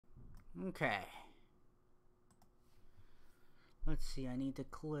Okay. Let's see, I need to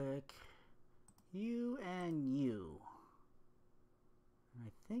click you and you. I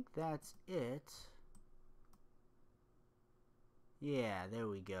think that's it. Yeah, there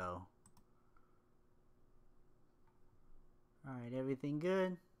we go. Alright, everything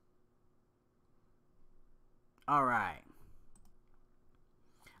good? Alright.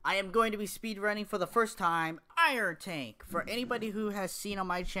 I am going to be speedrunning for the first time Iron Tank. For anybody who has seen on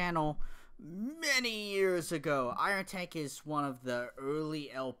my channel many years ago, Iron Tank is one of the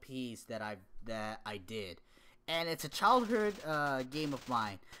early LPs that I did. And it's a childhood game of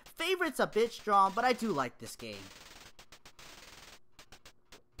mine. Favorite's a bit strong, but I do like this game.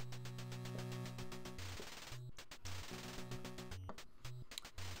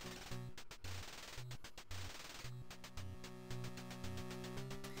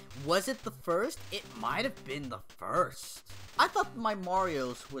 Was it the first? It might have been the first. I thought my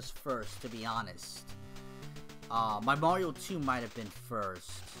Mario's was first, to be honest. My Mario 2 might have been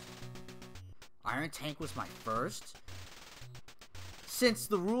first. Iron Tank was my first? Since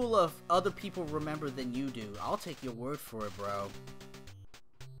the rule of other people remember than you do, I'll take your word for it, bro.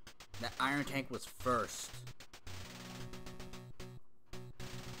 That Iron Tank was first.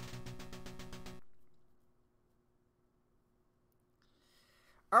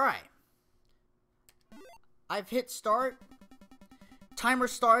 Alright. I've hit start. Timer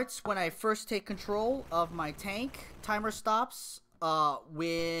starts when I first take control of my tank. Timer stops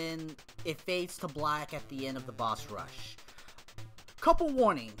when it fades to black at the end of the boss rush. Couple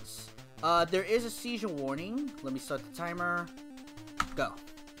warnings. There is a seizure warning. Let me start the timer. Go.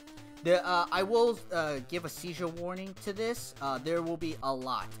 I will give a seizure warning to this. There will be a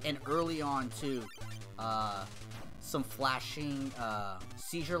lot. And early on too. Some flashing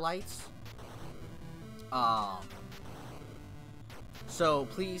seizure lights. So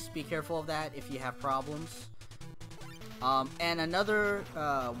please be careful of that if you have problems. And another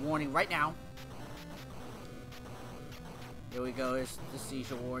warning right now. Here we go, is the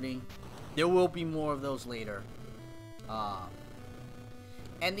seizure warning. There will be more of those later.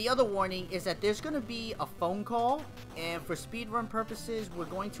 And the other warning is that there's going to be a phone call, and for speedrun purposes, we're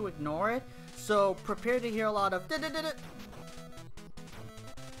going to ignore it. So prepare to hear a lot of da-da-da-da.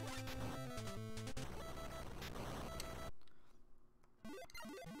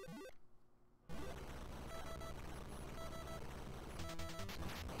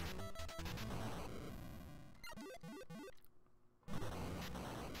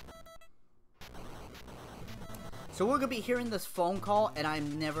 So we're going to be hearing this phone call, and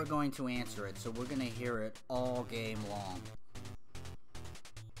I'm never going to answer it. So we're going to hear it all game long.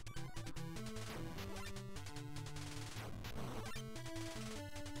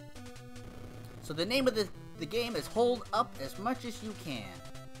 So the name of the game is Hold Up As Much As You Can.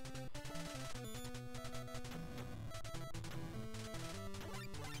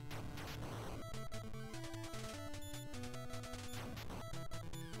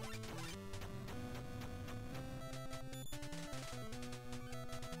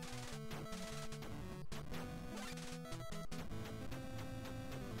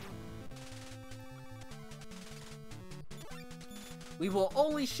 We will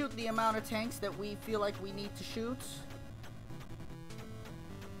only shoot the amount of tanks that we feel like we need to shoot.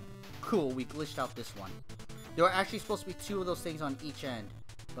 Cool, we glitched out this one. There were actually supposed to be 2 of those things on each end,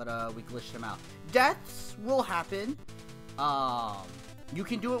 but we glitched them out. Deaths will happen. You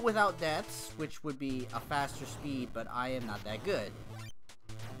can do it without deaths, which would be a faster speed, but I am not that good.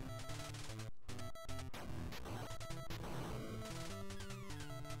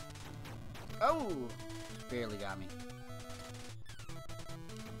 Oh! Barely got me.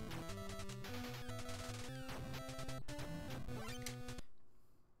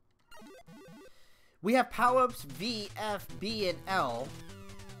 We have power-ups V, F, B, and L.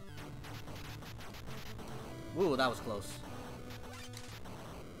 Ooh, that was close.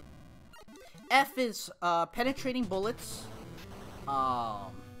 F is penetrating bullets.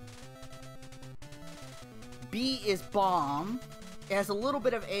 B is bomb. It has a little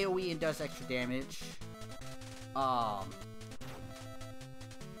bit of AoE and does extra damage.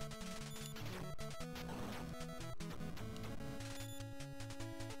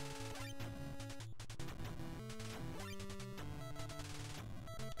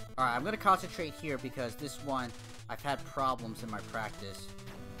 Alright, I'm going to concentrate here because this one, I've had problems in my practice.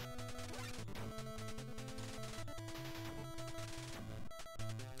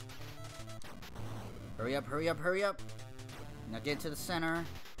 Hurry up, hurry up, hurry up. Now get to the center.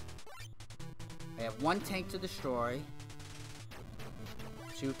 I have 1 tank to destroy.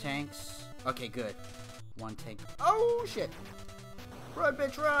 2 tanks. Okay, good. 1 tank. Oh, shit. Run,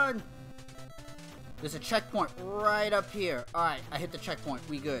 bitch, run. There's a checkpoint right up here. Alright, I hit the checkpoint.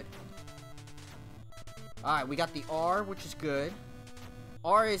 We good. Alright, we got the R, which is good.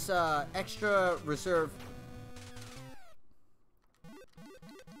 R is extra reserve.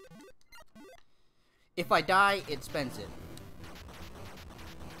 If I die, it spends it.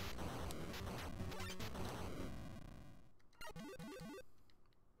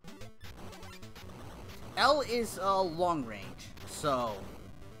 L is long range, so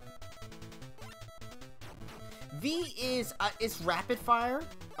V is it's rapid fire.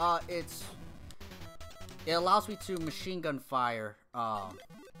 It allows me to machine gun fire. Oh.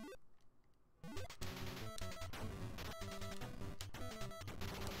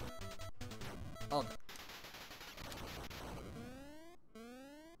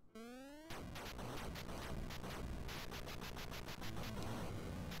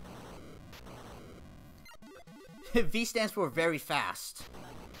 V stands for very fast.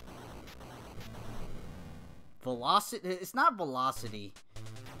 Velocity. It's not velocity.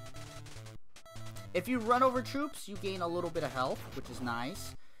 If you run over troops, you gain a little bit of health, which is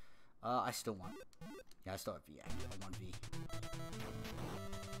nice. I still want. Yeah, I still have V. I want V.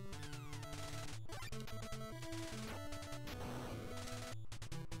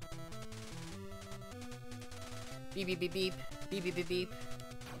 Beep beep beep beep beep beep beep beep.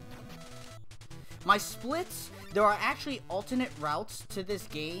 My splits, there are actually alternate routes to this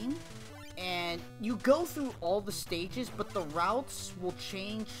game, and you go through all the stages, but the routes will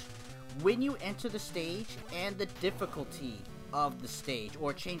change when you enter the stage and the difficulty of the stage,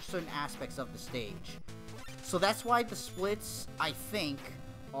 or change certain aspects of the stage. So that's why the splits, I think,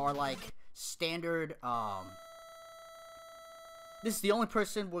 are like standard. This is the only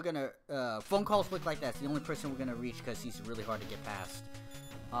person we're gonna phone calls look like that. It's the only person we're gonna reach because he's really hard to get past.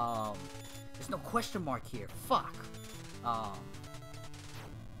 There's no question mark here. Fuck.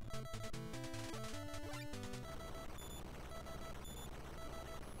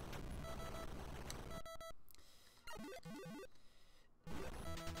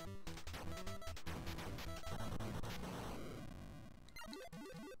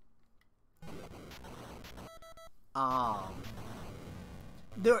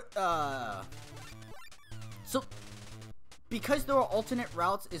 So because there are alternate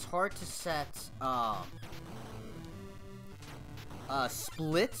routes, it's hard to set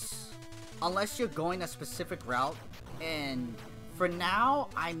splits unless you're going a specific route, and for now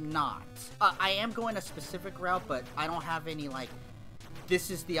I'm not. I am going a specific route, but I don't have any like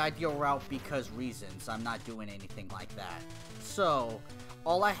this is the ideal route because reasons. I'm not doing anything like that. So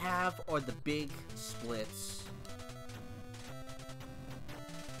all I have are the big splits,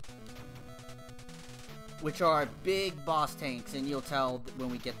 which are big boss tanks, and you'll tell when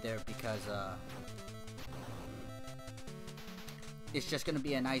we get there because it's just gonna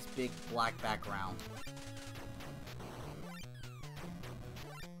be a nice big black background.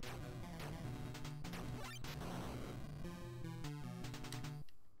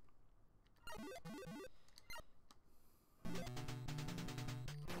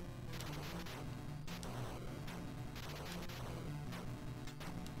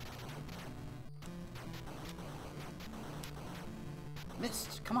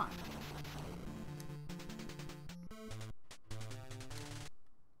 Missed. Come on.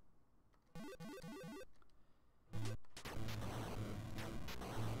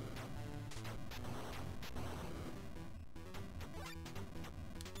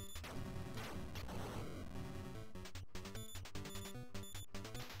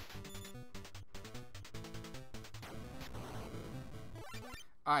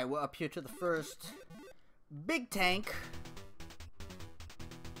 Alright, we're up here to the first big tank.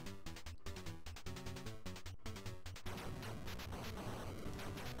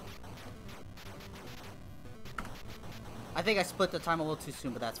 I think I split the time a little too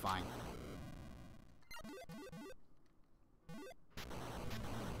soon, but that's fine.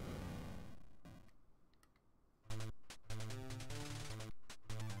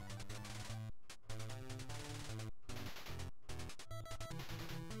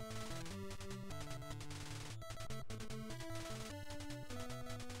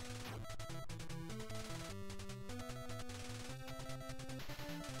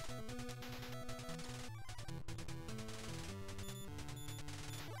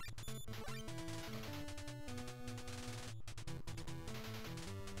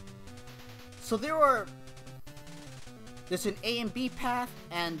 So there's an A and B path,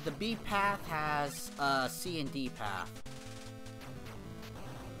 and the B path has a C and D path.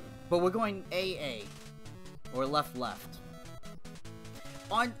 But we're going AA, or left.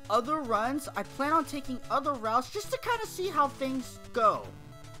 On other runs, I plan on taking other routes just to kind of see how things go.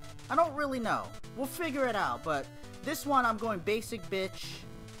 I don't really know. We'll figure it out, but this one I'm going basic bitch.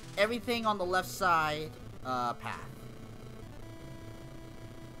 Everything on the left side, path.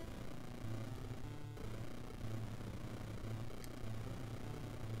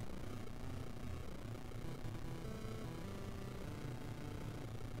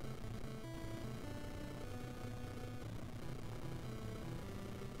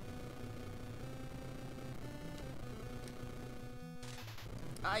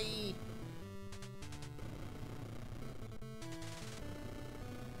 Aye.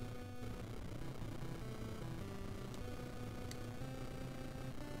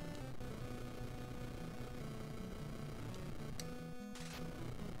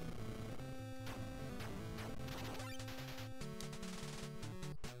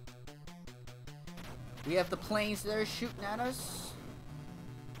 We have the planes there shooting at us.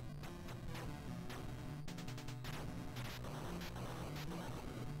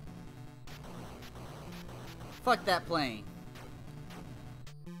 Fuck that plane.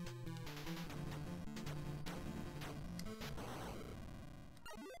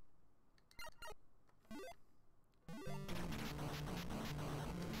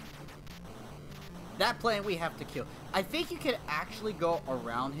 That plane we have to kill. I think you could actually go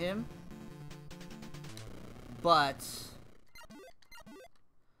around him. But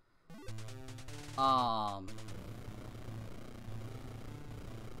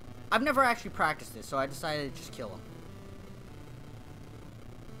I've never actually practiced this, so I decided to just kill him.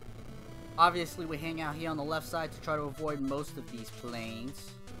 Obviously, we hang out here on the left side to try to avoid most of these planes.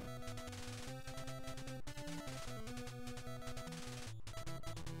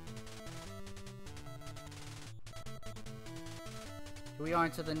 Here we are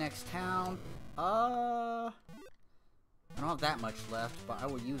into the next town. I don't have that much left, but I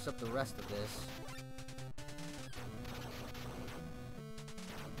will use up the rest of this.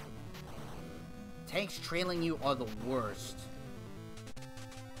 Tanks trailing you are the worst.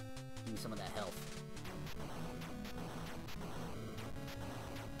 Give me some of that health.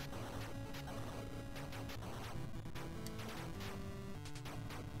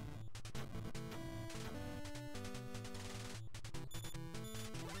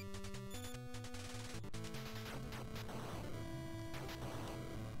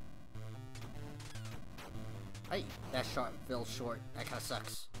 Hey, that shot fell short. That kinda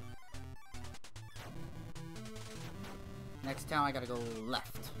sucks. Next town, I gotta go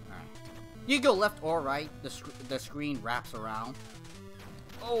left. Alright. You can go left or right. The screen wraps around.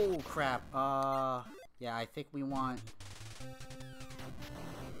 Oh, crap. Yeah, I think we want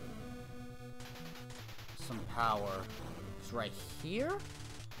some power. It's right here?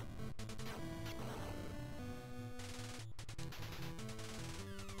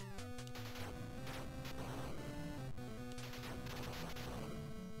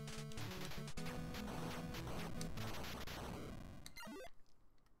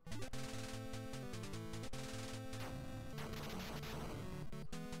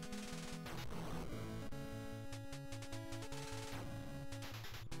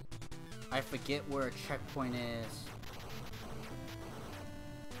 I forget where a checkpoint is.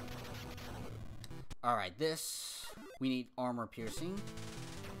 Alright, this. We need armor piercing.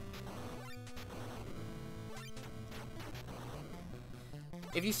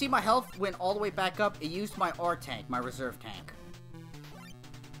 If you see, my health went all the way back up. It used my R tank, my reserve tank.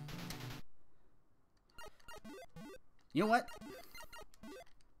 You know what?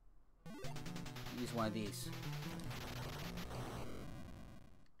 Use one of these.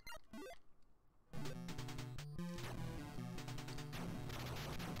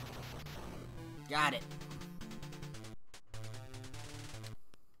 Got it.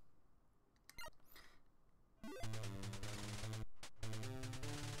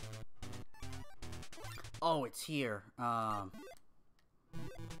 Oh, it's here.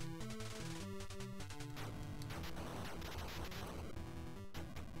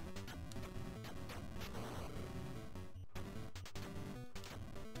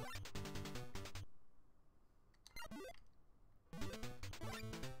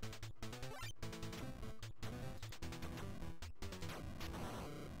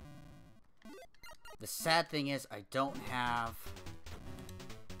 The sad thing is, I don't have...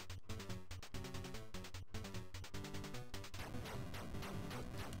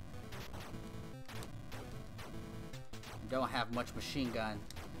 much machine gun.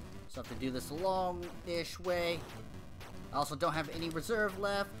 So I have to do this a long-ish way. I also don't have any reserve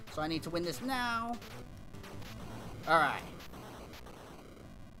left, so I need to win this now. Alright.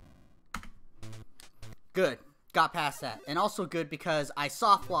 Good. Got past that. And also good because I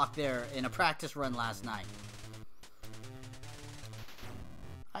soft locked there in a practice run last night.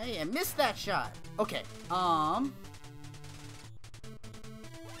 I missed that shot. Okay. I'm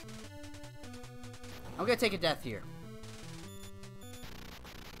gonna take a death here.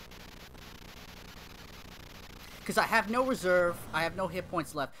 Because I have no reserve. I have no hit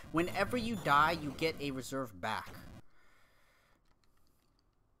points left. Whenever you die, you get a reserve back.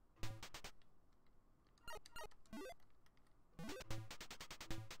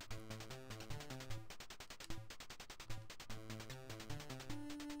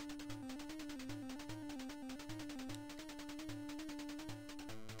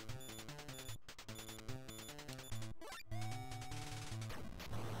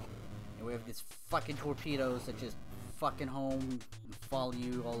 We have these fucking torpedoes that just fucking home and follow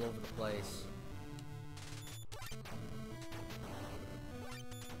you all over the place.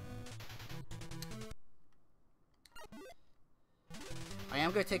 I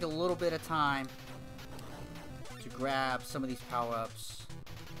am going to take a little bit of time to grab some of these power-ups.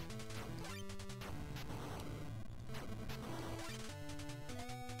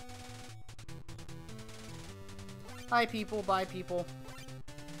 Hi people, bye people.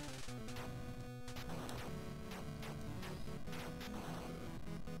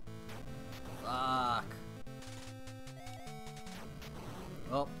 Fuck.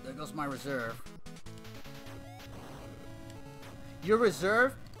 Well, there goes my reserve. Your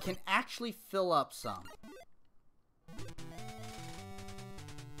reserve can actually fill up some.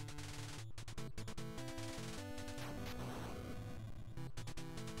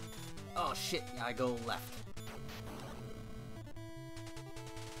 Oh shit, I go left.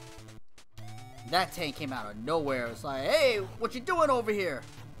 That tank came out of nowhere. It's like, hey, what you doing over here?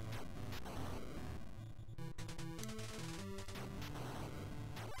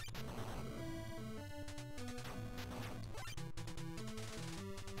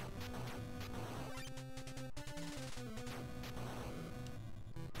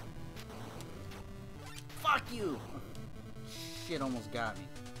 Fuck you! Shit almost got me.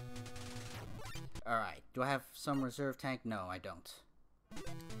 Alright, do I have some reserve tank? No, I don't.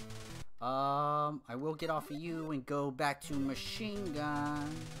 I will get off of you and go back to machine gun.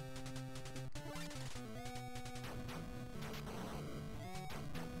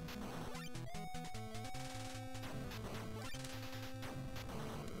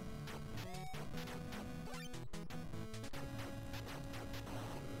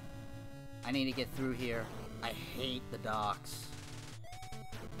 I need to get through here. I hate the docks.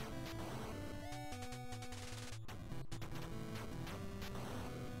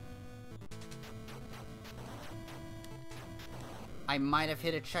 I might have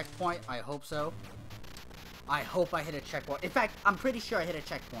hit a checkpoint. I hope so. I hope I hit a checkpoint. In fact, I'm pretty sure I hit a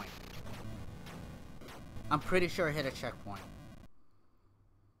checkpoint. I'm pretty sure I hit a checkpoint.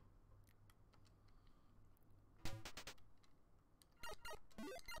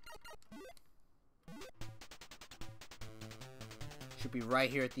 Should be right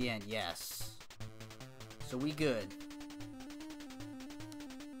here at the end. Yes. So we good.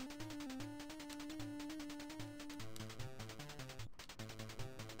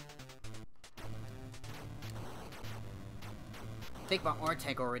 I think my R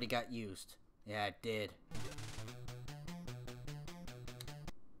tank already got used. Yeah, it did.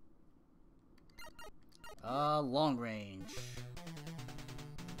 Long range.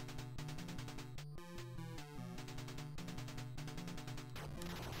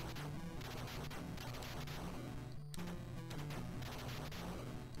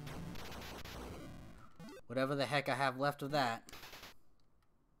 Whatever the heck I have left of that.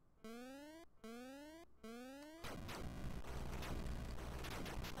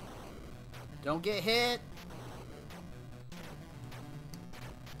 Don't get hit.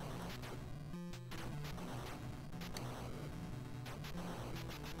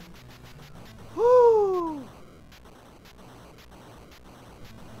 Whoo!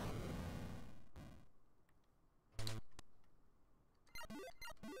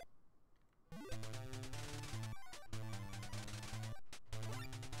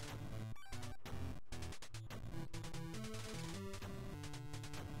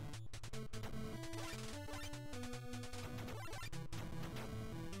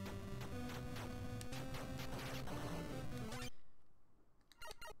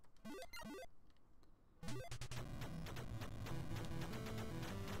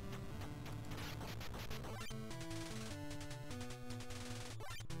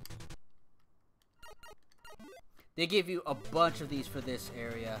 They give you a bunch of these for this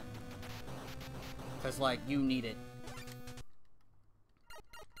area. Because, like, you need it.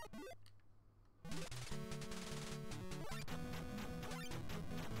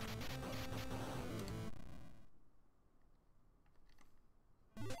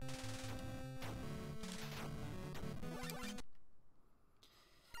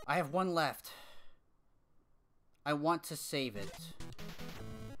 I have one left. I want to save it.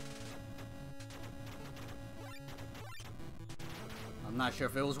 I'm not sure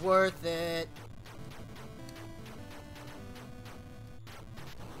if it was worth it.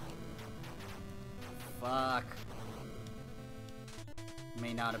 Fuck.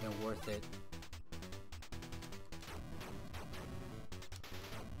 May not have been worth it.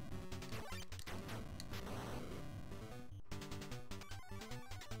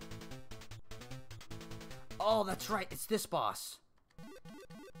 Oh, that's right. It's this boss.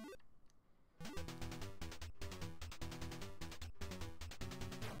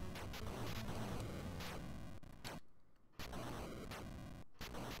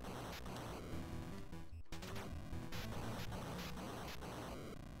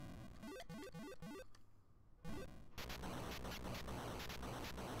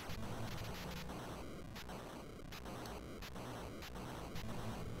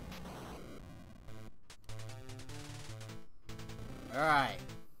 Alright.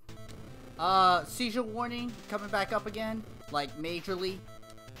 Seizure warning coming back up again. Like, majorly.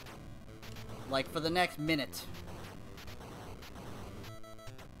 Like, for the next minute.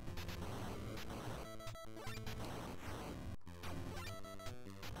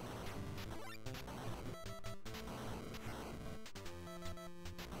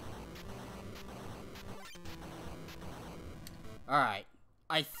 Alright.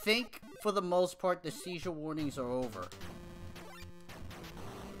 I think, for the most part, the seizure warnings are over.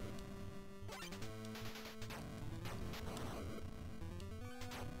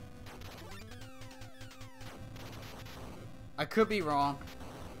 I could be wrong.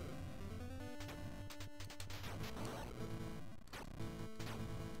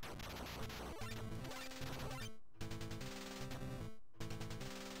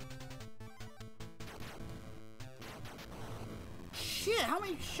 Shit, how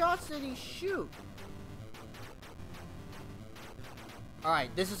many shots did he shoot?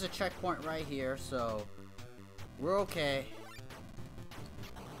 Alright, this is a checkpoint right here, so we're okay.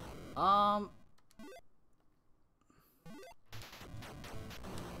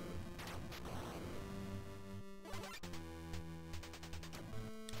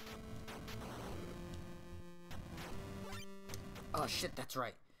 Oh shit, that's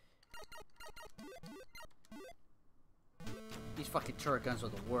right. These fucking turret guns are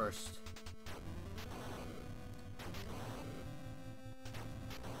the worst.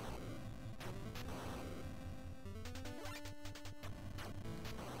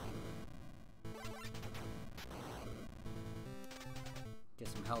 Get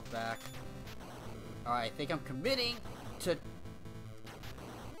some health back. Alright, I think I'm committing to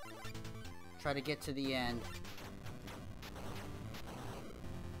try to get to the end.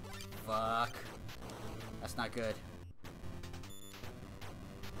 Fuck. That's not good.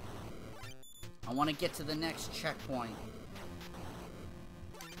 I want to get to the next checkpoint.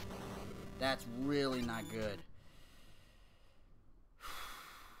 That's really not good.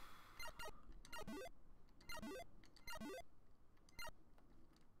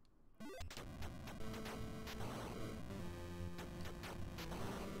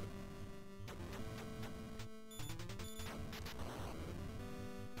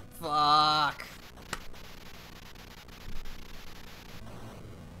 Fuck.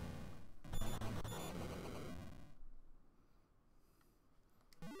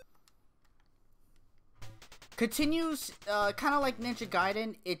 Continues, kind of like Ninja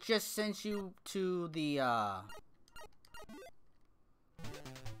Gaiden. It just sends you to the,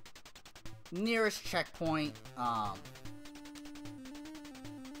 nearest checkpoint.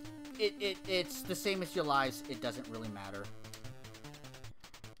 It's the same as your lives. It doesn't really matter.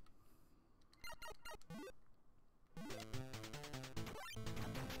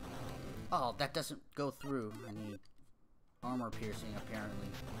 Oh, that doesn't go through. I need armor piercing, apparently.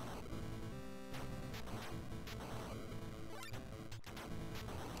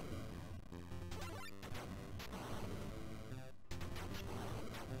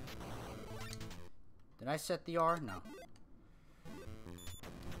 Did I set the R? No.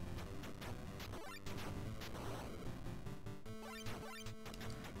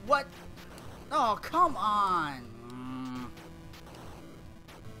 What? Oh, come on!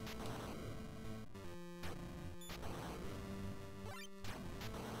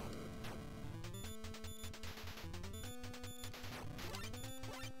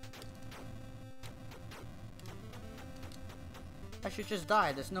 I should just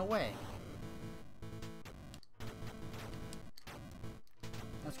die. There's no way.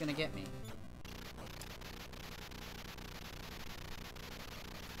 That's gonna get me.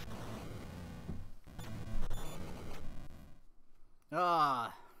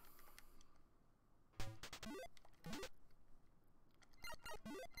 Ah.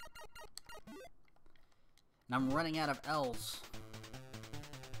 And I'm running out of L's.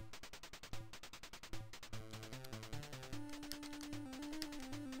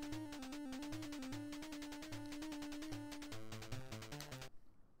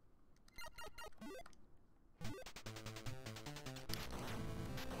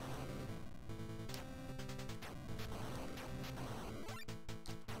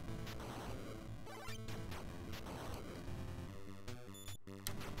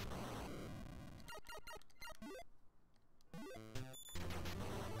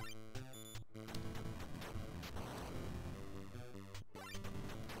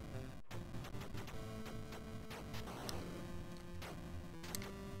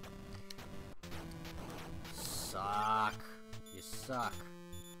 Suck. You suck.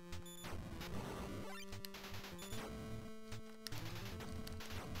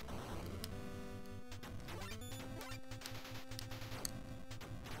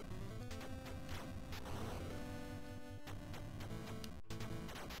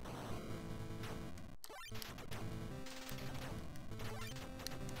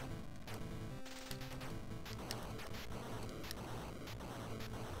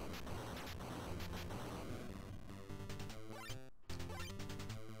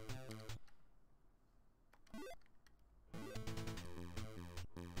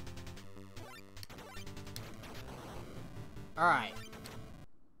 Alright.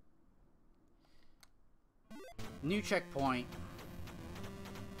 New checkpoint.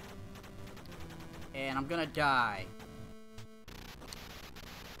 And I'm gonna die.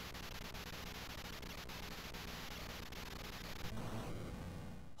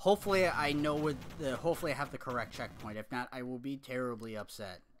 Hopefully I know what hopefully I have the correct checkpoint. If not, I will be terribly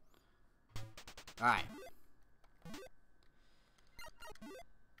upset. Alright.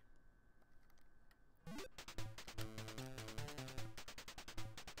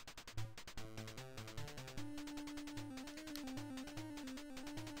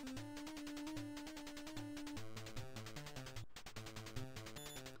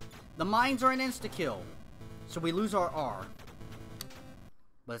 The mines are an insta-kill, so we lose our R.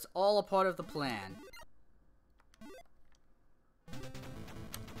 But it's all a part of the plan.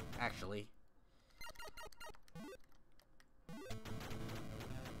 Actually.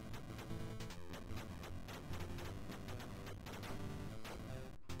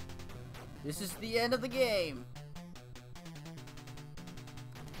 This is the end of the game.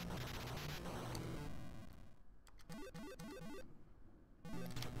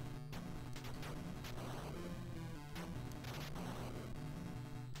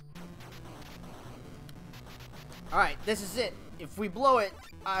 Alright, this is it. If we blow it,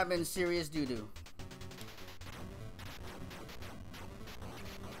 I'm in serious doo-doo.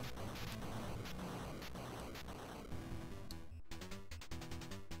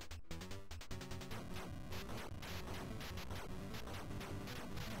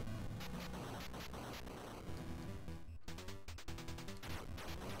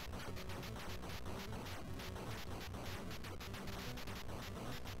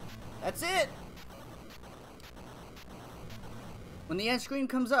 That's it! When the end screen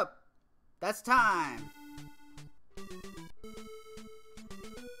comes up, that's time.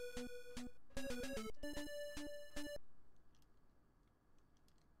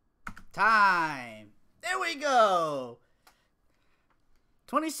 Time. There we go.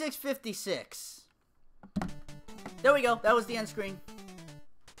 26:56. There we go. That was the end screen.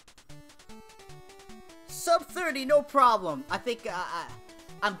 Sub 30, no problem. I think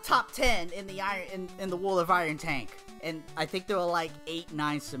I'm top 10 in the in the Wall of Iron tank. And I think there were like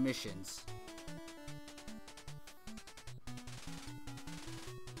 8-9 submissions.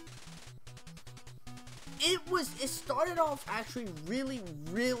 It started off actually really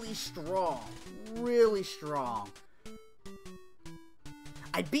strong. Really strong.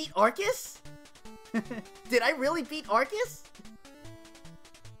 I beat Arceus? Did I really beat Arceus?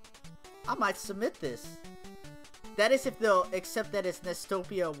 I might submit this. That is if they'll accept that it's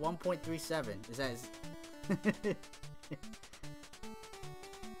Nestopia 1.37. Is that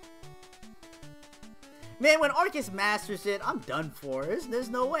Man, when Arceus masters it, I'm done for. There's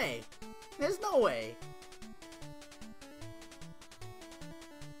no way. There's no way.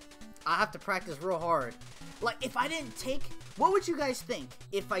 I have to practice real hard. Like, if I didn't take... What would you guys think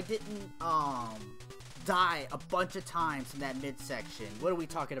if I didn't, die a bunch of times in that midsection? What are we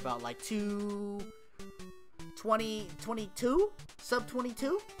talking about? Like, 22? Sub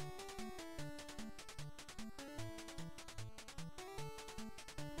 22?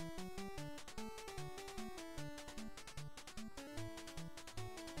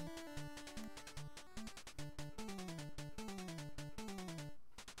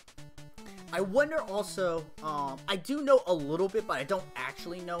 I wonder also, I do know a little bit, but I don't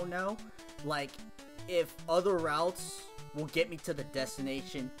actually know, like, if other routes will get me to the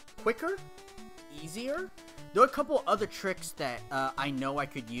destination quicker, easier. There are a couple other tricks that I know I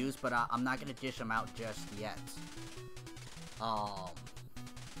could use, but I'm not going to dish them out just yet.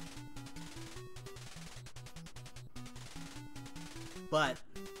 But,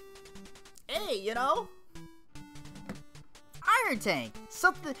 hey, you know, Iron Tank,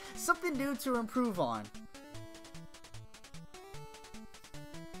 something new to improve on.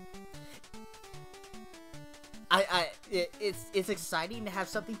 It's exciting to have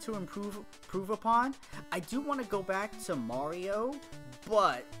something to improve upon. I do want to go back to Mario,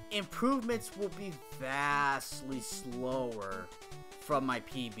 but improvements will be vastly slower from my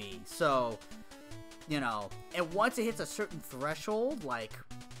PB. So, you know, and once it hits a certain threshold, like,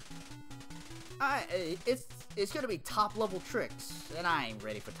 it's gonna be top level tricks, and I ain't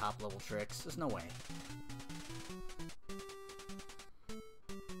ready for top level tricks. There's no way.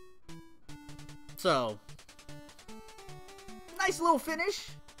 So, nice little finish.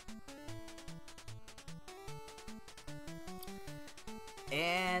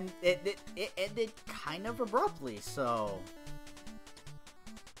 And it ended kind of abruptly, so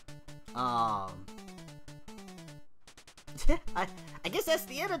I guess that's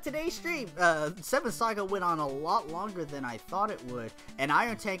the end of today's stream. 7 Saga went on a lot longer than I thought it would, and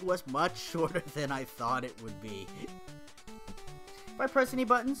Iron Tank was much shorter than I thought it would be. If I press any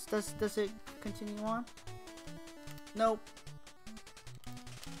buttons, does it continue on? Nope.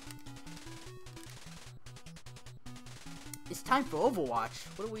 It's time for Overwatch.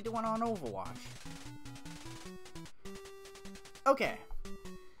 What are we doing on Overwatch? Okay.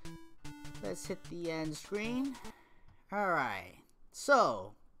 Let's hit the end screen. Alright.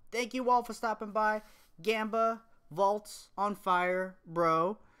 So, thank you all for stopping by. Gamba, Vault's on fire,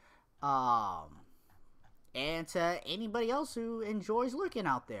 bro. And to anybody else who enjoys looking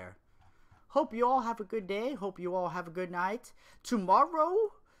out there. Hope you all have a good day. Hope you all have a good night.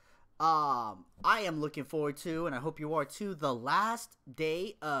 Tomorrow, I am looking forward to, and I hope you are too, the last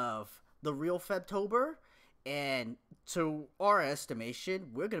day of the real Febtober. And to our estimation,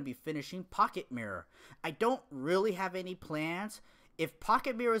 we're going to be finishing Pocket Mirror. I don't really have any plans. If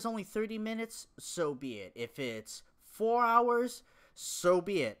Pocket Mirror is only 30 minutes, so be it. If it's 4 hours, so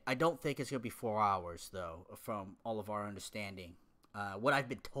be it. I don't think it's going to be 4 hours, though, from all of our understanding. What I've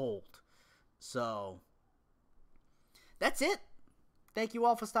been told. So, that's it. Thank you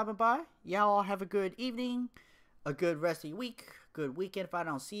all for stopping by. Y'all have a good evening, a good rest of your week, good weekend if I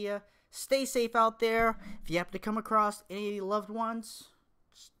don't see ya. Stay safe out there. If you happen to come across any loved ones,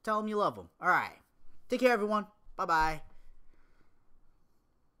 just tell them you love them. Alright. Take care, everyone. Bye-bye.